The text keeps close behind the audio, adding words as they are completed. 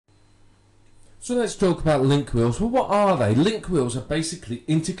So let's talk about link wheels. Well, what are they? Link wheels are basically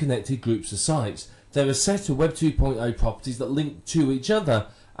interconnected groups of sites. They're a set of Web 2.0 properties that link to each other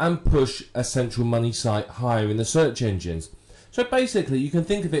and push a central money site higher in the search engines. So basically you can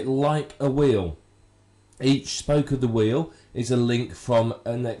think of it like a wheel. Each spoke of the wheel is a link from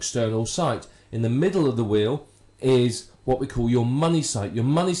an external site. In the middle of the wheel is what we call your money site. Your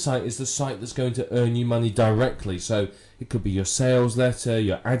money site is the site that's going to earn you money directly. So it could be your sales letter,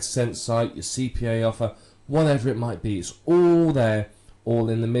 your AdSense site, your CPA offer, whatever it might be. It's all there, all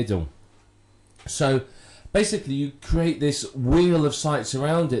in the middle. So basically you create this wheel of sites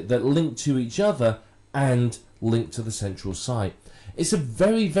around it that link to each other and link to the central site. It's a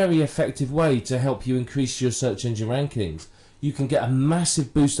very, very effective way to help you increase your search engine rankings. You can get a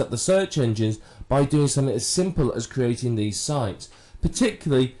massive boost up the search engines by doing something as simple as creating these sites,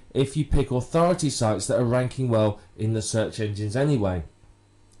 particularly if you pick authority sites that are ranking well in the search engines anyway.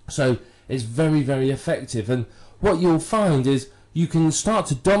 So it's very, very effective, and what you'll find is you can start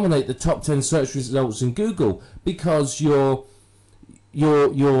to dominate the top 10 search results in Google because your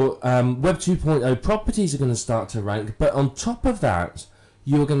Web 2.0 properties are going to start to rank, but on top of that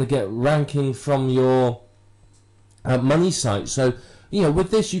you're going to get ranking from your money site. So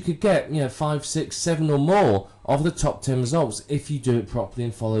with this you could get 5, 6, 7 or more of the top 10 results if you do it properly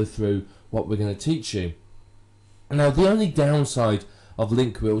and follow through what we're going to teach you. Now the only downside of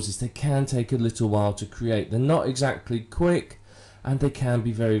link wheels is they can take a little while to create. They're not exactly quick and they can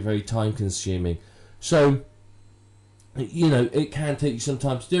be very, very time consuming. So it can take you some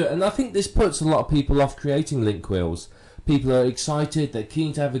time to do it, and I think this puts a lot of people off creating link wheels. People are excited, they're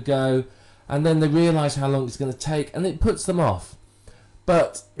keen to have a go, and then they realise how long it's going to take and it puts them off.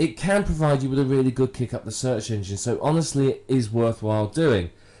 But it can provide you with a really good kick up the search engine, so honestly it is worthwhile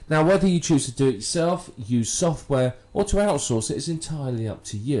doing. Now whether you choose to do it yourself, use software, or to outsource it is entirely up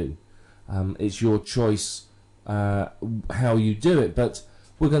to you. It's your choice how you do it, but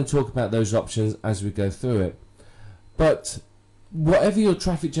we're going to talk about those options as we go through it. But whatever your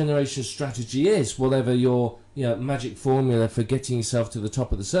traffic generation strategy is, whatever your magic formula for getting yourself to the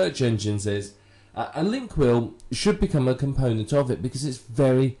top of the search engines is, a link wheel should become a component of it because it's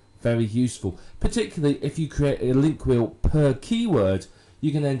very, very useful. Particularly if you create a link wheel per keyword,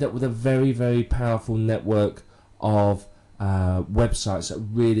 you can end up with a very, very powerful network of websites that are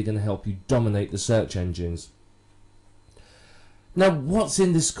really going to help you dominate the search engines. Now what's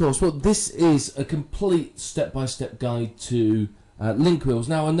in this course? Well, this is a complete step-by-step guide to link wheels.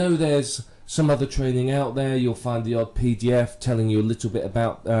 Now I know there's some other training out there. You'll find the odd PDF telling you a little bit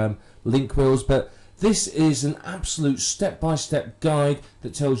about link wheels, but this is an absolute step-by-step guide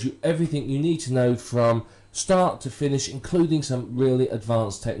that tells you everything you need to know from start to finish, including some really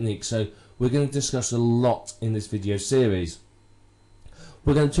advanced techniques. So we're going to discuss a lot in this video series.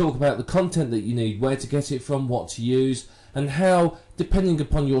 We're going to talk about the content that you need, where to get it from, what to use, and how, depending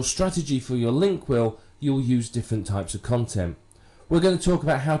upon your strategy for your link wheel, you'll use different types of content. We're going to talk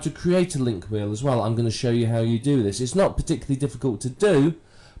about how to create a link wheel as well. I'm going to show you how you do this. It's not particularly difficult to do,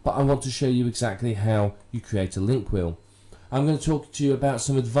 but I want to show you exactly how you create a link wheel. I'm going to talk to you about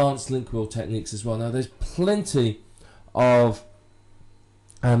some advanced link wheel techniques as well. Now there's plenty of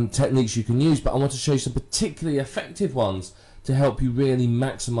techniques you can use, but I want to show you some particularly effective ones to help you really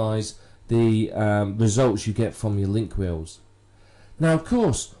maximize the results you get from your link wheels. Now of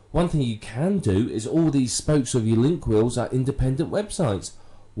course, one thing you can do is all these spokes of your link wheels are independent websites.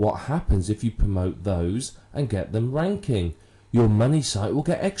 What happens if you promote those and get them ranking? Your money site will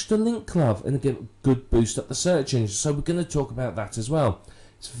get extra link love and get a good boost up the search engine. So we're going to talk about that as well.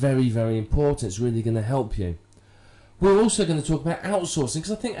 It's very, very important. It's really going to help you. We're also going to talk about outsourcing,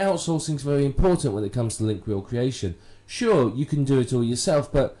 because I think outsourcing is very important when it comes to link wheel creation. Sure, you can do it all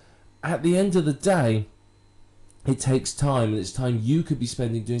yourself, but at the end of the day, it takes time, and it's time you could be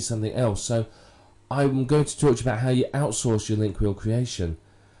spending doing something else. So I'm going to talk to you about how you outsource your link wheel creation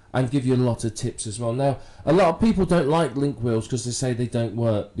and give you a lot of tips as well. Now, a lot of people don't like link wheels because they say they don't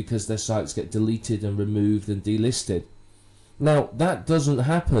work because their sites get deleted and removed and delisted. Now, that doesn't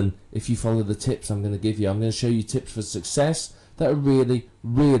happen if you follow the tips I'm going to give you. I'm going to show you tips for success that are really,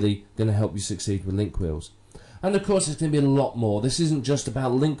 really going to help you succeed with link wheels. And of course, there's going to be a lot more. This isn't just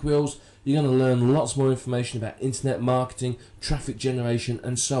about link wheels. You're going to learn lots more information about internet marketing, traffic generation,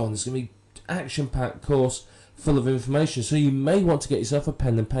 and so on. There's going to be an action-packed course full of information. So you may want to get yourself a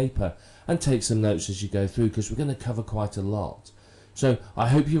pen and paper and take some notes as you go through, because we're going to cover quite a lot. So I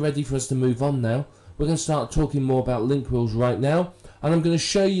hope you're ready for us to move on now. We're going to start talking more about link wheels right now, and I'm going to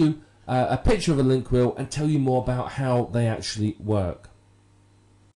show you a picture of a link wheel and tell you more about how they actually work.